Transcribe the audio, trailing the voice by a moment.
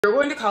You're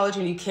going to college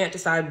and you can't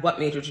decide what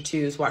major to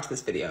choose, watch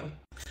this video.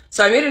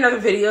 So I made another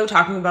video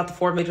talking about the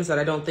 4 majors that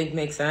I don't think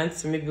make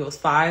sense, or maybe it was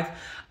 5.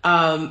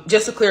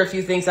 Just to clear a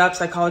few things up,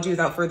 psychology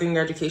without furthering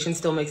your education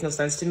still makes no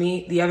sense to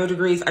me. The other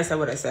degrees, I said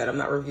what I said, I'm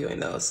not reviewing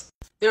those.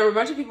 There were a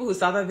bunch of people who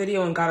saw that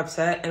video and got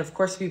upset, and of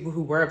course the people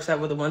who were upset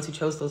were the ones who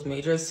chose those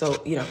majors,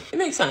 so, you know, it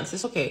makes sense,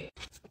 it's okay.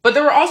 But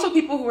there were also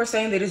people who were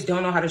saying they just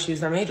don't know how to choose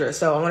their major,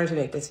 so I wanted to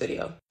make this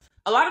video.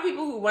 A lot of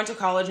people who went to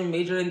college and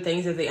majored in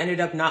things that they ended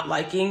up not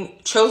liking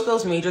chose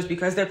those majors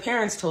because their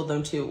parents told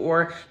them to,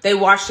 or they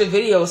watched a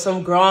video of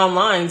some girl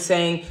online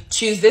saying,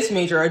 choose this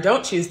major or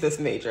don't choose this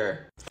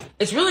major.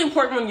 It's really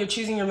important when you're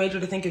choosing your major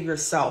to think of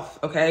yourself,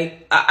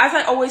 okay? As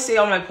I always say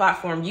on my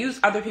platform, use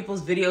other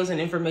people's videos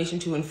and information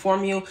to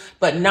inform you,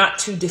 but not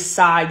to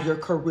decide your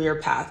career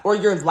path or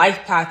your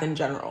life path in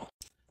general.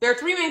 There are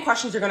 3 main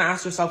questions you're going to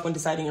ask yourself when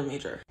deciding your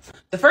major.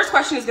 The first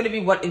question is going to be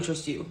what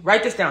interests you.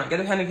 Write this down. Get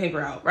a pen and paper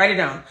out. Write it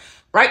down.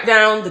 Write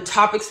down the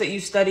topics that you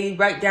study.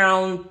 Write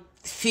down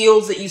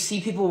fields that you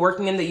see people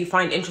working in that you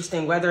find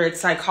interesting, whether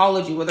it's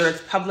psychology, whether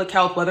it's public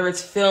health, whether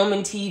it's film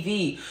and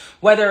TV,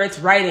 whether it's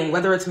writing,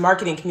 whether it's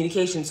marketing,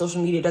 communication,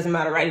 social media, doesn't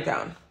matter. Write it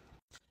down.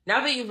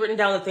 Now that you've written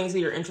down the things that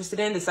you're interested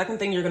in, the second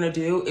thing you're going to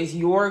do is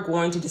you're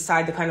going to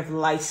decide the kind of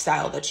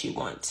lifestyle that you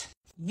want.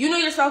 You know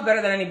yourself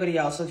better than anybody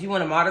else. So if you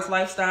want a modest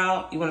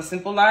lifestyle, you want a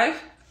simple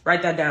life,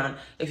 write that down.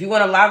 If you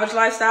want a lavish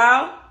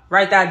lifestyle,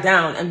 write that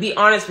down and be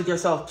honest with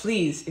yourself,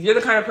 please. If you're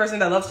the kind of person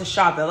that loves to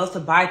shop, that loves to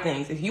buy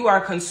things, if you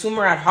are a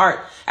consumer at heart,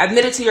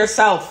 admit it to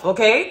yourself,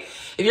 okay?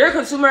 If you're a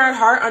consumer at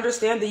heart,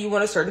 understand that you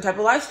want a certain type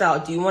of lifestyle.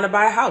 Do you want to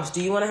buy a house?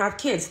 Do you want to have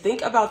kids?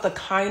 Think about the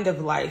kind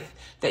of life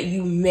that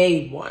you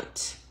may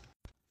want.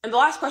 And the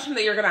last question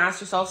that you're going to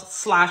ask yourself,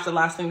 / the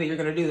last thing that you're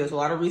going to do, there's a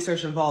lot of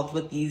research involved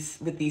with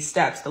these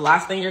steps. The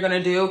last thing you're going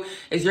to do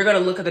is you're going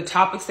to look at the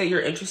topics that you're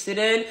interested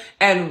in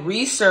and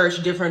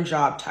research different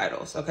job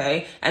titles,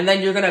 okay? And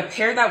then you're going to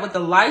pair that with the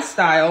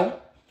lifestyle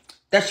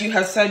that you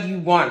have said you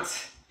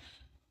want.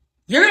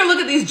 You're going to look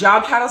at these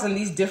job titles and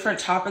these different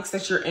topics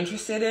that you're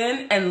interested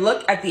in and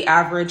look at the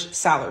average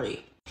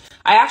salary.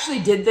 I actually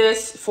did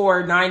this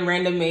for 9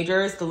 random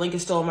majors. The link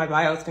is still in my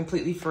bio. It's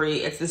completely free.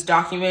 It's this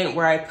document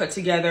where I put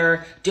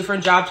together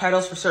different job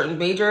titles for certain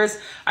majors.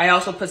 I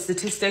also put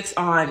statistics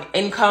on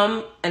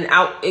income and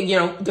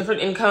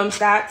different income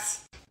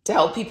stats to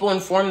help people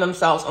inform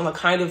themselves on the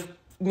kind of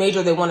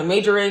major they want to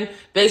major in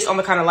based on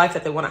the kind of life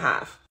that they want to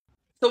have.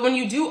 So when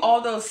you do all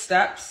those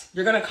steps,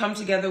 you're going to come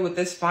together with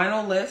this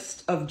final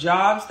list of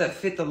jobs that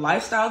fit the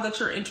lifestyle that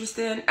you're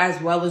interested in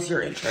as well as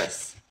your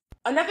interests.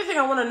 Another thing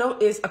I want to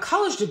note is a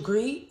college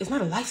degree is not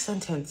a life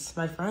sentence,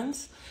 my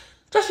friends.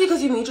 Just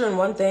because you major in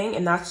one thing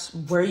and that's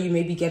where you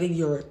may be getting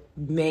your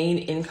main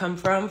income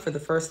from for the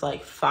first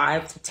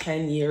 5 to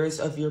 10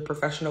 years of your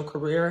professional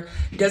career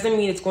doesn't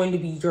mean it's going to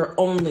be your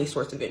only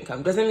source of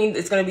income. Doesn't mean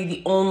it's going to be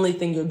the only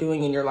thing you're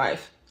doing in your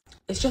life.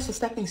 It's just a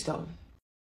stepping stone.